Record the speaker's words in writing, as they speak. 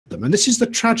them, and this is the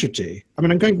tragedy. I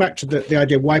mean, I'm going back to the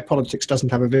idea why politics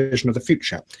doesn't have a vision of the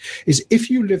future, is if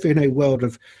you live in a world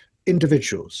of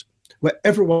individuals where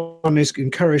everyone is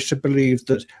encouraged to believe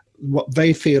that what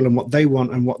they feel and what they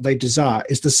want and what they desire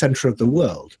is the center of the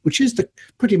world, which is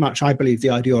pretty much, I believe,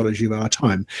 the ideology of our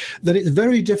time, then it's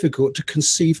very difficult to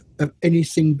conceive of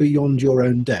anything beyond your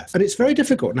own death. And it's very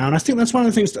difficult now. And I think that's one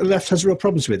of the things that the left has real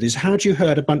problems with, is how do you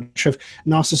herd a bunch of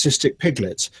narcissistic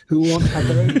piglets who want to have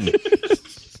their own...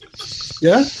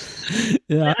 Yeah?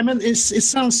 I mean, it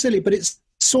sounds silly, but it's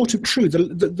sort of true.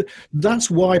 That's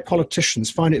why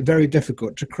politicians find it very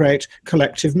difficult to create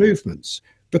collective movements,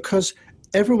 because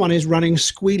everyone is running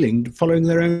squealing, following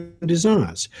their own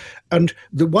desires. And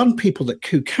the one people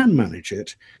who can manage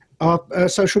it are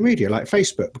social media, like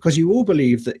Facebook, because you all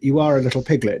believe that you are a little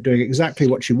piglet doing exactly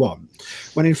what you want,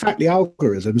 when in fact the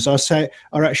algorithms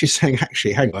are actually saying,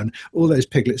 actually, hang on, all those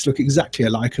piglets look exactly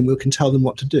alike and we can tell them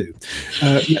what to do.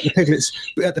 Yet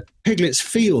the piglets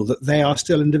feel that they are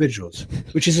still individuals,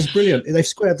 which is just brilliant. They've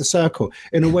squared the circle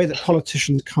in a way that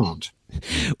politicians can't.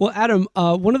 Well, Adam,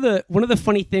 one of the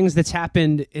funny things that's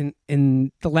happened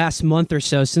in the last month or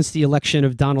so since the election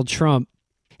of Donald Trump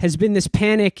has been this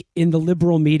panic in the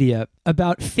liberal media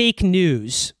about fake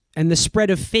news and the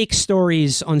spread of fake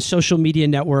stories on social media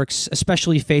networks,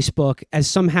 especially Facebook, as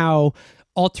somehow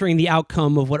altering the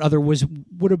outcome of what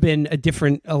would have been a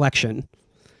different election.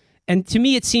 And to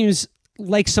me, it seems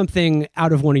like something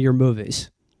out of one of your movies.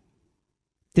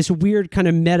 This weird kind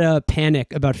of meta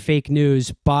panic about fake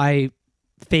news by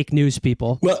fake news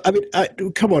people. Well, I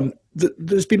mean, come on.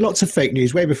 There's been lots of fake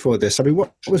news way before this. I mean,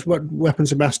 what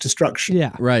weapons of mass destruction?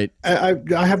 Yeah, right.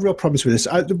 I have real problems with this.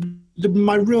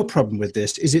 My real problem with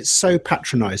this is it's so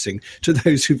patronizing to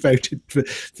those who voted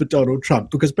for Donald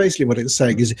Trump, because basically what it's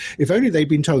saying is if only they'd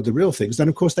been told the real things, then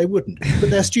of course they wouldn't. But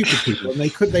they're stupid people, and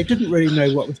they didn't really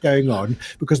know what was going on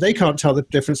because they can't tell the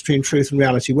difference between truth and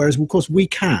reality, whereas of course we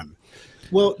can.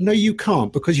 Well, no, you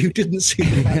can't, because you didn't see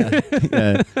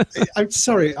the yeah. I'm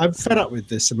sorry, I'm fed up with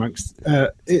this amongst...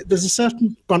 there's a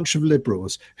certain bunch of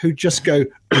liberals who just go,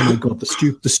 oh my God, the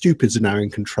stupids are now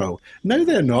in control. No,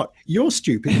 they're not. You're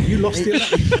stupid. You lost the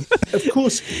election. Of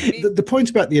course, the point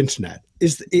about the internet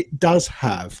is that it does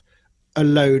have a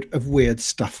load of weird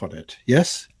stuff on it.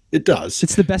 Yes, it does.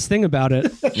 It's the best thing about it.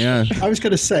 Yeah. I was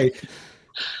going to say...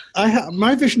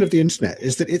 my vision of the internet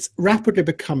is that it's rapidly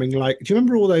becoming like, do you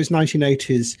remember all those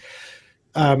 1980s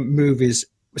movies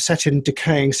set in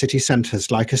decaying city centres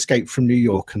like Escape from New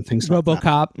York and things like that?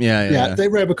 RoboCop. Yeah, they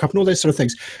RoboCop and all those sort of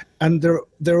things. And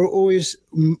there are always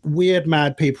weird,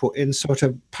 mad people in sort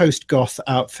of post-goth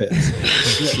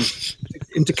outfits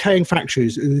in decaying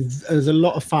factories. There's a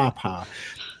lot of firepower.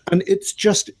 And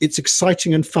it's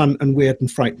exciting and fun and weird and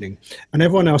frightening. And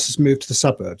everyone else has moved to the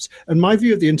suburbs. And my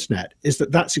view of the internet is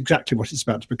that that's exactly what it's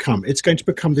about to become. It's going to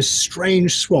become this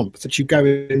strange swamp that you go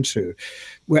into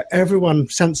where everyone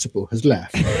sensible has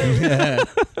left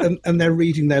and they're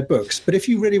reading their books. But if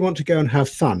you really want to go and have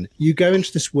fun, you go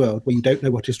into this world where you don't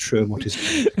know what is true and what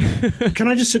is not. Can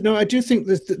I just say, no, I do think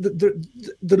that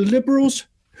the liberals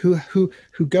who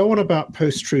go on about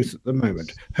post-truth at the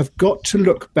moment have got to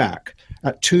look back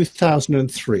at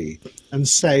 2003 and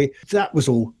say that was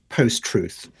all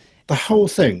post-truth, the whole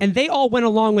thing. And they all went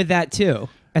along with that too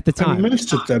at the time. And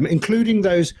most of them, including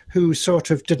those who sort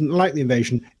of didn't like the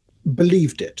invasion,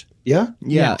 believed it. Yeah?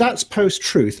 That's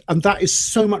post-truth, and that is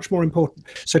so much more important.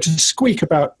 So to squeak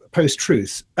about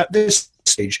post-truth at this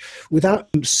stage without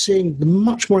seeing the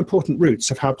much more important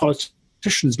roots of how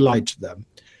politicians lied to them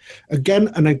again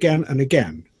and again and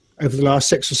again over the last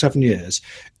 6 or 7 years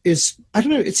is, I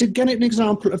don't know, it's again an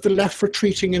example of the left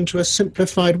retreating into a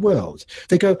simplified world.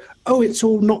 They go, oh, it's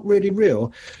all not really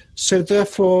real, so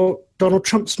therefore Donald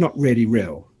Trump's not really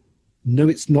real. No,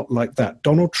 it's not like that.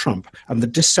 Donald Trump and the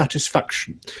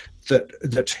dissatisfaction that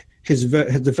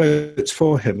the votes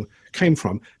for him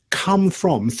come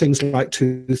from things like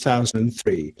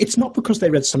 2003. It's not because they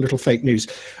read some little fake news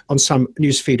on some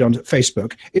news feed on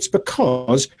Facebook. It's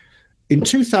because in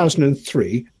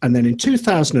 2003 and then in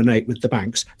 2008 with the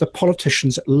banks, the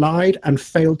politicians lied and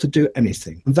failed to do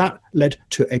anything. That led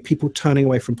to people turning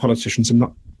away from politicians and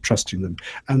not trusting them,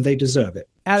 and they deserve it.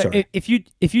 Adam, if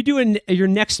you do your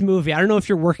next movie, I don't know if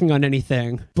you're working on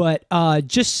anything, but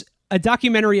just a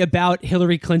documentary about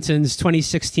Hillary Clinton's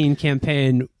 2016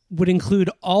 campaign would include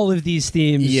all of these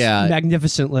themes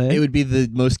magnificently. It would be the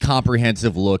most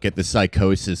comprehensive look at the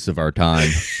psychosis of our time.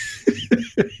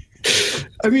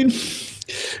 I mean,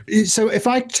 so if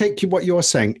I take what you're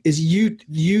saying is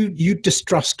you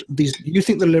distrust these, you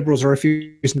think the liberals are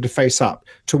refusing to face up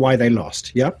to why they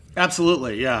lost, yeah?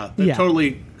 Absolutely, yeah. They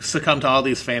totally succumb to all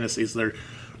these fantasies. They're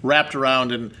wrapped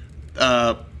around in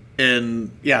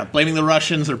blaming the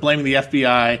Russians or blaming the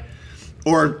FBI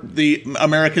or the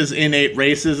America's innate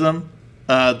racism.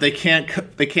 They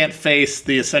can't face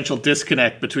the essential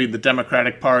disconnect between the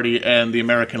Democratic Party and the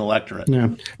American electorate. Yeah,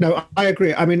 no, I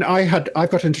agree. I mean, I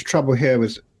got into trouble here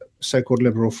with so-called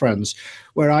liberal friends,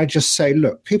 where I just say,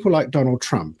 look, people like Donald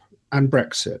Trump and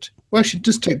Brexit. Well, I should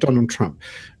just take Donald Trump.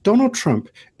 Donald Trump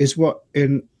is what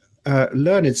in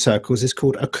learned circles is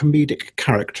called a comedic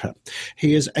character.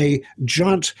 He is a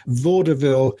giant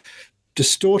vaudeville,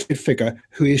 distorted figure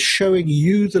who is showing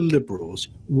you, the liberals,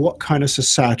 what kind of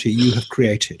society you have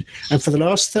created. And for the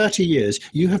last 30 years,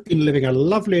 you have been living a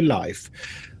lovely life,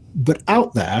 but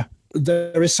out there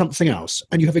is something else,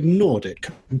 and you have ignored it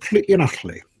completely and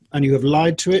utterly, and you have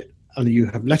lied to it, and you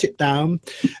have let it down.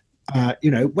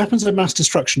 Weapons of mass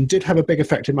destruction did have a big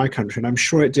effect in my country, and I'm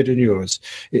sure it did in yours.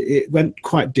 It went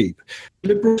quite deep.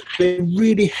 Liberals, they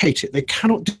really hate it. They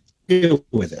cannot deal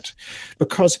with it,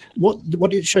 because what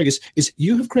it's showing is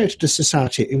you have created a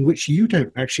society in which you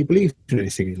don't actually believe in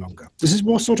anything any longer. This is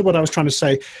more sort of what I was trying to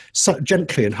say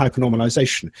gently in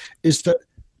hypernormalization, is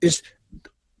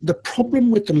the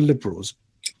problem with the liberals,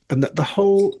 and that the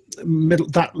whole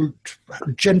that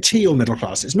genteel middle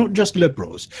class, it's not just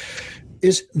liberals,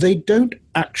 is they don't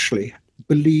actually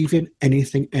believe in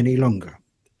anything any longer.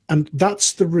 And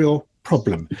that's the real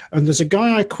problem. And there's a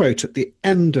guy I quote at the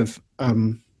end of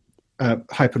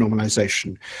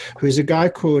hypernormalization, who is a guy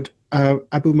called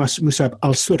Abu Musab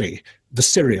al-Suri, the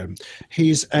Syrian.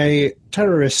 He's a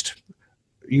terrorist,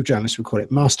 you journalists would call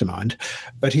it mastermind,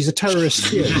 but he's a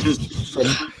terrorist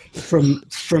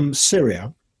from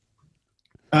Syria,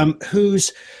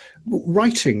 whose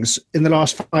writings in the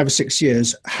last 5 or 6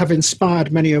 years have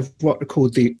inspired many of what are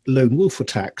called the lone wolf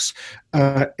attacks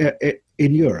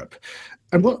in Europe.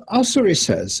 And what al-Suri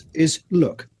says is,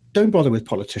 look, don't bother with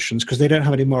politicians because they don't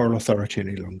have any moral authority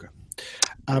any longer.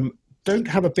 Don't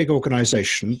have a big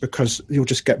organization because you'll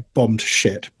just get bombed to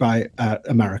shit by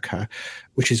America,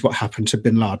 which is what happened to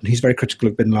bin Laden. He's very critical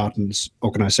of bin Laden's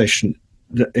organization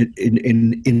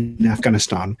in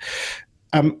Afghanistan.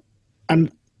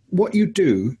 And what you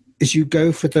do is you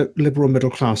go for the liberal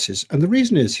middle classes. And the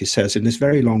reason is, he says in this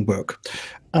very long book,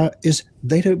 is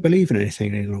they don't believe in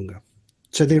anything any longer.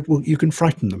 So you can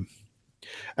frighten them.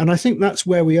 And I think that's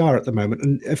where we are at the moment.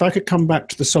 And if I could come back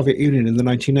to the Soviet Union in the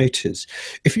 1980s,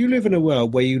 if you live in a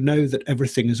world where you know that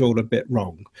everything is all a bit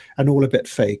wrong and all a bit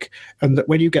fake, and that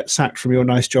when you get sacked from your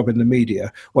nice job in the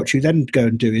media, what you then go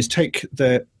and do is take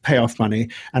the payoff money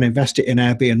and invest it in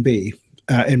Airbnb,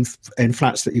 in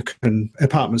flats that you can,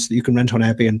 apartments that you can rent on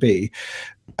Airbnb,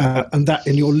 and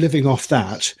you're living off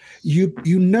that, you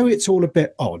know it's all a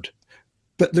bit odd,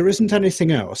 but there isn't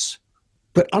anything else.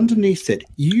 But underneath it,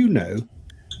 you know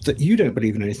that you don't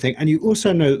believe in anything, and you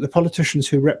also know that the politicians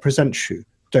who represent you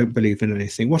don't believe in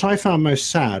anything. What I found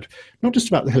most sad, not just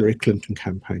about the Hillary Clinton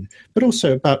campaign, but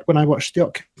also about when I watched the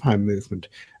Occupy movement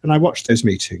and I watched those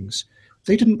meetings,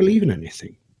 they didn't believe in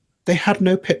anything. They had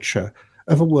no picture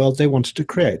of a world they wanted to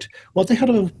create. What they had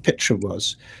a picture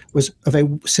was of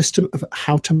a system of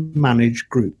how to manage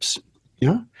groups.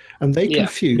 Yeah? And they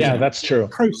confused that's true.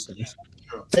 Process.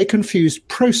 They confused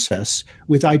process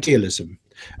with idealism.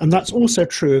 And that's also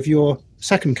true of your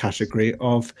second category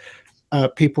of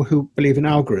people who believe in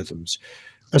algorithms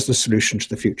as the solution to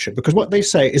the future. Because what they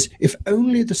say is, if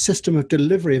only the system of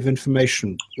delivery of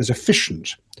information was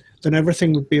efficient, then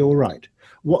everything would be all right.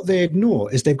 What they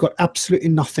ignore is they've got absolutely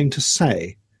nothing to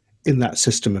say in that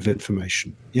system of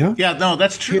information. Yeah? Yeah, no,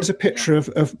 that's true. Here's a picture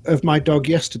of my dog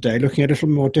yesterday, looking a little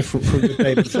more different from the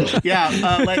day before.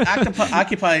 Like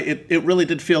Occupy, it really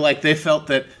did feel like they felt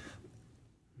that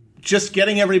just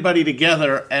getting everybody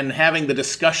together and having the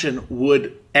discussion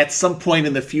would, at some point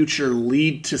in the future,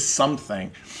 lead to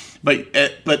something. But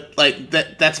like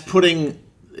that's putting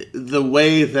the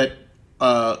way that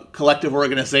collective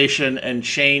organization and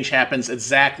change happens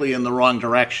exactly in the wrong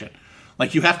direction.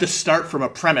 Like, you have to start from a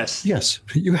premise. Yes,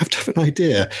 you have to have an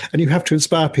idea, and you have to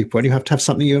inspire people, and you have to have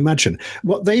something you imagine.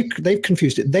 What they've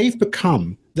confused it. They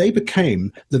became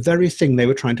the very thing they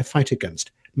were trying to fight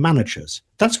against. Managers.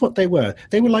 That's what they were.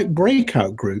 They were like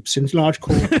breakout groups in large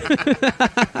corporations.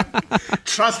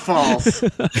 Trust falls.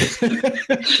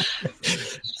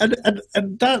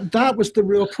 and that was the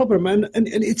real problem. And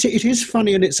it is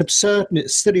funny and it's absurd and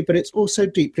it's silly, but it's also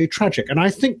deeply tragic. And I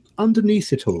think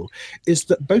underneath it all is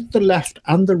that both the left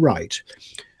and the right,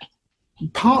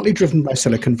 partly driven by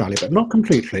Silicon Valley, but not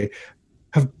completely,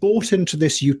 have bought into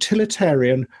this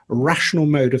utilitarian, rational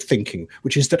mode of thinking,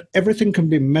 which is that everything can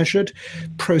be measured,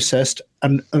 processed,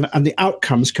 and the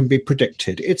outcomes can be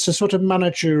predicted. It's a sort of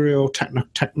managerial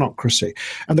technocracy.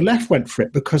 And the left went for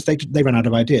it because they ran out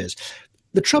of ideas.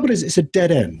 The trouble is, it's a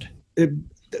dead end.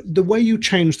 The way you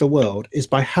change the world is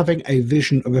by having a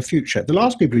vision of a future. The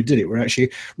last people who did it were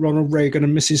actually Ronald Reagan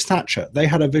and Mrs. Thatcher. They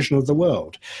had a vision of the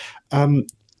world.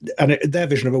 Their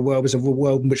vision of a world was of a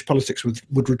world in which politics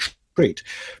would retreat.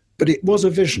 But it was a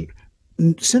vision.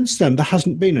 And since then, there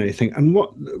hasn't been anything. And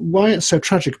why it's so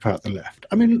tragic about the left?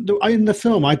 I mean, in the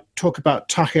film, I talk about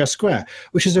Tahrir Square,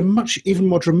 which is a even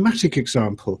more dramatic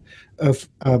example of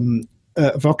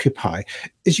Occupy,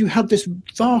 is you had this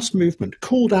vast movement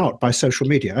called out by social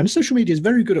media. And social media is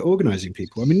very good at organizing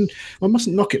people. I mean, one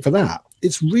mustn't knock it for that.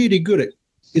 It's really good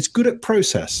at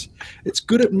process. It's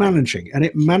good at managing, and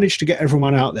it managed to get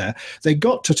everyone out there. They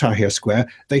got to Tahrir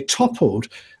Square. They toppled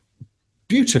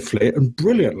beautifully and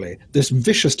brilliantly this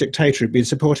vicious dictator who'd been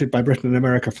supported by Britain and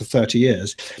America for 30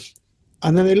 years.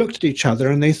 And then they looked at each other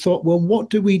and they thought, well, what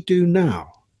do we do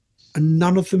now? And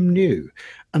none of them knew.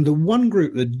 And the one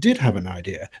group that did have an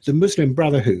idea, the Muslim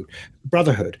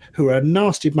Brotherhood, who are a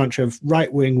nasty bunch of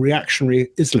right-wing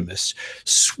reactionary Islamists,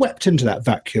 swept into that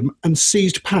vacuum and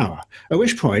seized power, at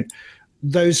which point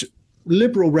those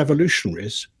liberal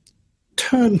revolutionaries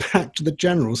turned back to the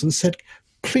generals and said,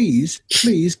 please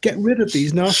get rid of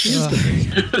these nasty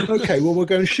Islamists. Okay, well, we'll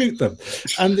go and shoot them.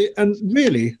 And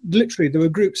really, literally, there were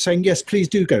groups saying, yes, please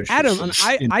do go and shoot Adam, them.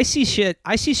 I see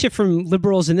shit from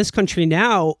liberals in this country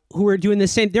now who are doing the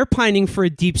same. They're pining for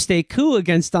a deep state coup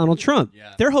against Donald Trump.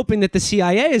 Yeah. They're hoping that the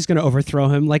CIA is going to overthrow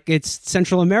him like it's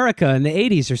Central America in the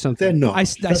 80s or something. They're not. I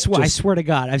swear to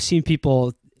God, I've seen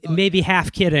people, maybe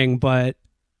half kidding, but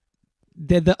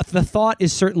the thought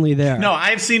is certainly there. No,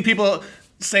 I've seen people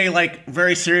say, like,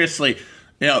 very seriously,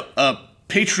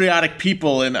 patriotic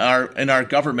people in our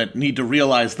government need to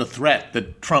realize the threat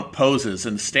that Trump poses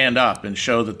and stand up and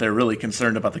show that they're really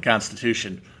concerned about the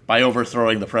Constitution by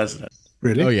overthrowing the president.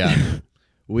 Really? Oh yeah,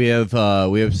 we have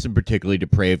some particularly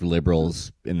depraved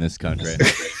liberals in this country.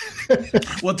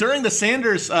 Well, during the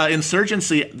Sanders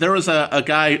insurgency, there was a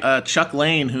guy, Chuck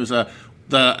Lane, who's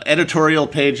the editorial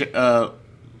page.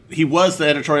 He was the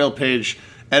editorial page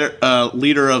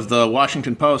leader of the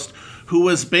Washington Post, who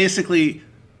was basically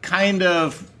kind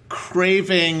of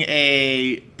craving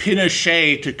a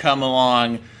Pinochet to come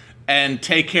along and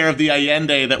take care of the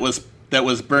Allende that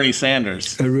was Bernie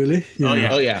Sanders. Oh, really? Yeah.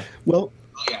 Oh, yeah. Well,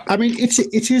 I mean,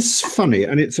 it is funny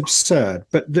and it's absurd,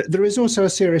 but there is also a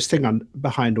serious thing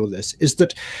behind all this, is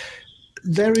that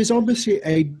there is obviously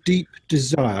a deep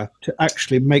desire to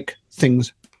actually make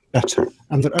things better,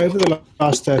 and that over the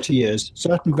last 30 years,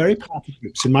 certain very powerful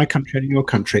groups in my country and in your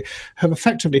country have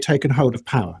effectively taken hold of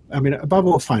power. I mean, above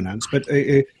all finance, but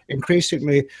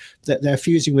increasingly that they're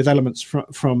fusing with elements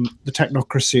from the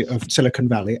technocracy of Silicon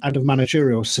Valley and of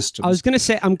managerial systems. I was going to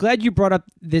say, I'm glad you brought up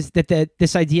this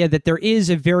idea that there is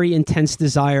a very intense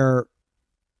desire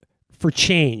for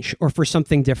change or for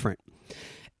something different.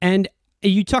 And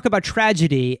you talk about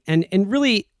tragedy, and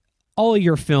really all of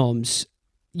your films,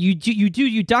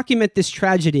 you document this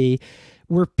tragedy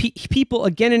where people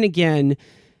again and again,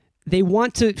 they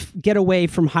want to get away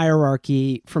from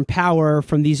hierarchy, from power,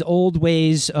 from these old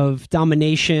ways of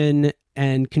domination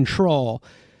and control,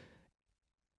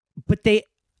 but they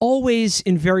always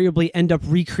invariably end up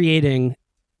recreating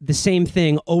the same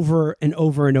thing over and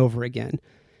over and over again.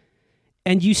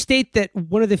 And you state that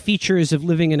one of the features of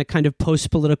living in a kind of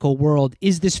post-political world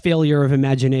is this failure of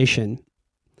imagination,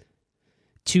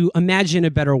 to imagine a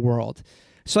better world.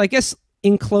 So I guess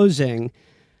in closing,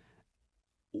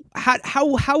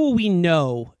 how will we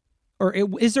know, or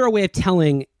is there a way of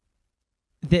telling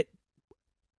that,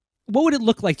 what would it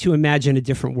look like to imagine a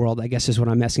different world, I guess is what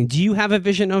I'm asking. Do you have a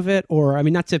vision of it? Or, I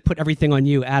mean, not to put everything on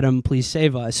you, Adam, please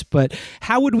save us, but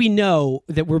how would we know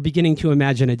that we're beginning to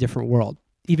imagine a different world,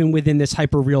 even within this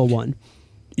hyper-real one?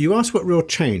 You asked what real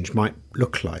change might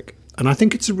look like. And I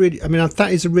think that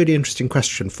is a really interesting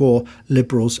question for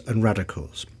liberals and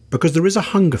radicals, because there is a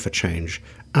hunger for change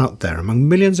out there among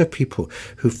millions of people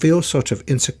who feel sort of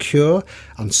insecure,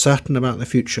 uncertain about the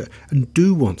future, and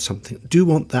do want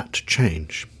that to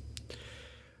change.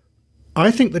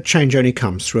 I think that change only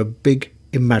comes through a big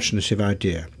imaginative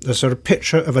idea, a sort of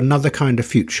picture of another kind of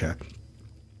future,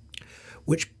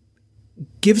 which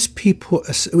gives people,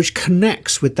 which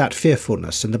connects with that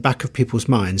fearfulness in the back of people's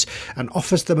minds and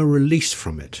offers them a release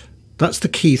from it. That's the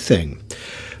key thing.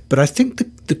 But I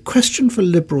think the question for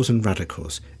liberals and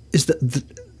radicals is that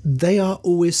they are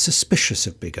always suspicious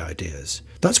of big ideas.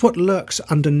 That's what lurks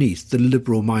underneath the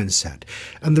liberal mindset.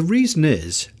 And the reason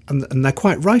is, and they're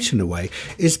quite right in a way,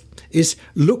 is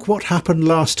look what happened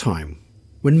last time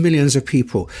when millions of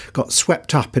people got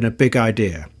swept up in a big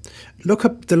idea. Look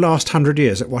at the last 100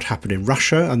 years at what happened in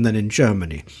Russia and then in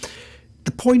Germany.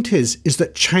 The point is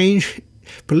that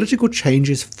political change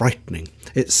is frightening.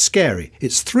 It's scary.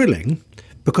 It's thrilling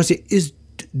because it is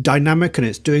dynamic and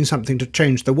it's doing something to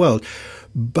change the world.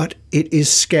 But it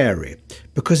is scary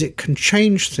because it can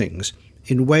change things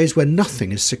in ways where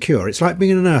nothing is secure. It's like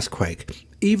being in an earthquake.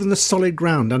 Even the solid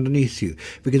ground underneath you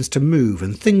begins to move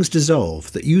and things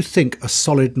dissolve that you think are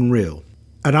solid and real.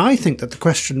 And I think that the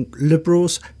question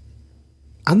liberals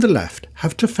and the left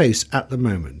have to face at the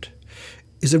moment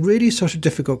is a really sort of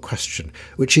difficult question,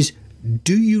 which is,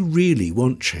 do you really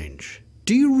want change?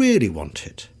 Do you really want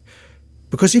it?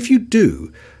 Because if you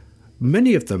do,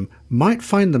 many of them might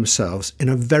find themselves in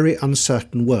a very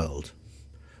uncertain world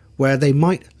where they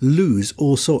might lose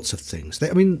all sorts of things.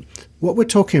 What we're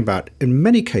talking about in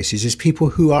many cases is people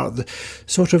who are at the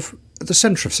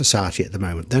centre of society at the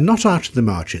moment. They're not out of the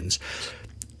margins.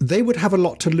 They would have a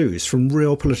lot to lose from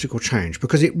real political change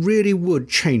because it really would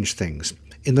change things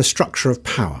in the structure of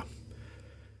power.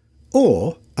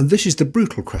 Or, and this is the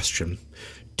brutal question,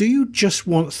 do you just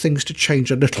want things to change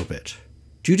a little bit?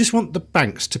 Do you just want the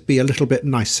banks to be a little bit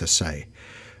nicer, say?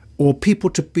 Or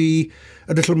people to be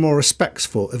a little more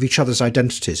respectful of each other's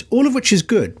identities? All of which is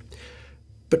good.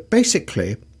 But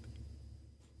basically,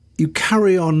 you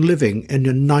carry on living in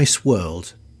a nice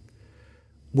world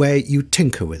where you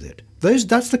tinker with it.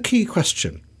 That's the key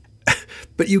question.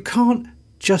 But you can't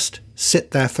just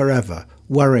sit there forever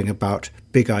worrying about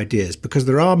big ideas, because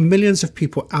there are millions of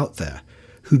people out there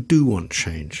who do want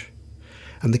change.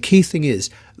 And the key thing is,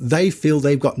 they feel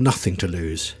they've got nothing to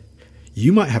lose.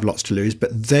 You might have lots to lose,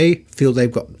 but they feel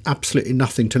they've got absolutely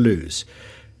nothing to lose.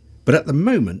 But at the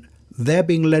moment, they're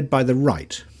being led by the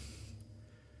right.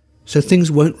 So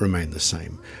things won't remain the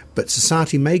same. But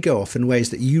society may go off in ways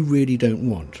that you really don't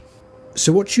want.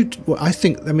 So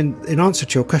in answer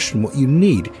to your question, what you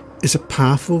need is a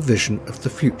powerful vision of the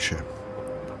future,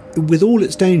 with all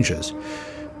its dangers.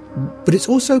 But it's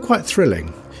also quite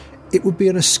thrilling. It would be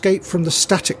an escape from the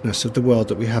staticness of the world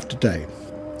that we have today.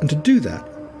 And to do that,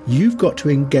 you've got to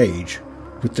engage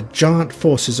with the giant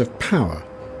forces of power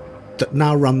that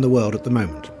now run the world at the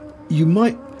moment. You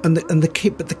might, but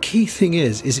the key thing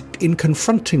is in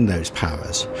confronting those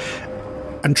powers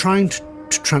and trying to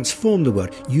transform the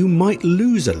world, you might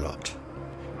lose a lot.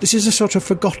 This is a sort of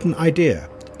forgotten idea,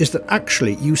 is that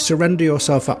actually you surrender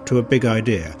yourself up to a big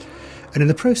idea, and in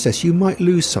the process you might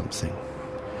lose something.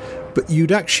 But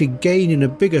you'd actually gain in a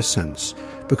bigger sense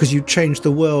because you changed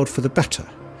the world for the better.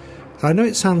 And I know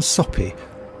it sounds soppy,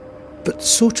 but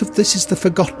this is the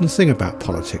forgotten thing about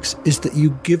politics, is that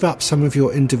you give up some of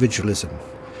your individualism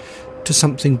to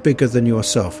something bigger than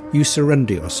yourself. You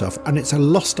surrender yourself, and it's a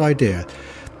lost idea.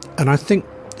 And I think,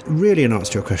 really in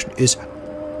answer to your question, is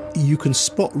you can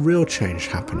spot real change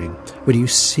happening when you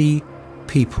see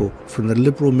people from the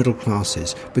liberal middle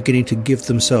classes beginning to give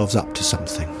themselves up to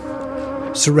something,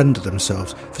 surrender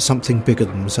themselves for something bigger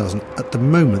than themselves. And at the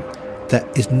moment, there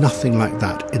is nothing like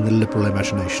that in the liberal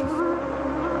imagination.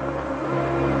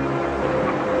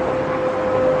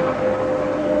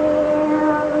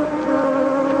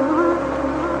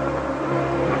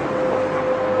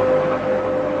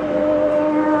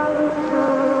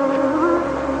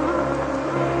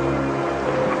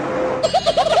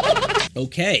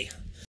 Okay,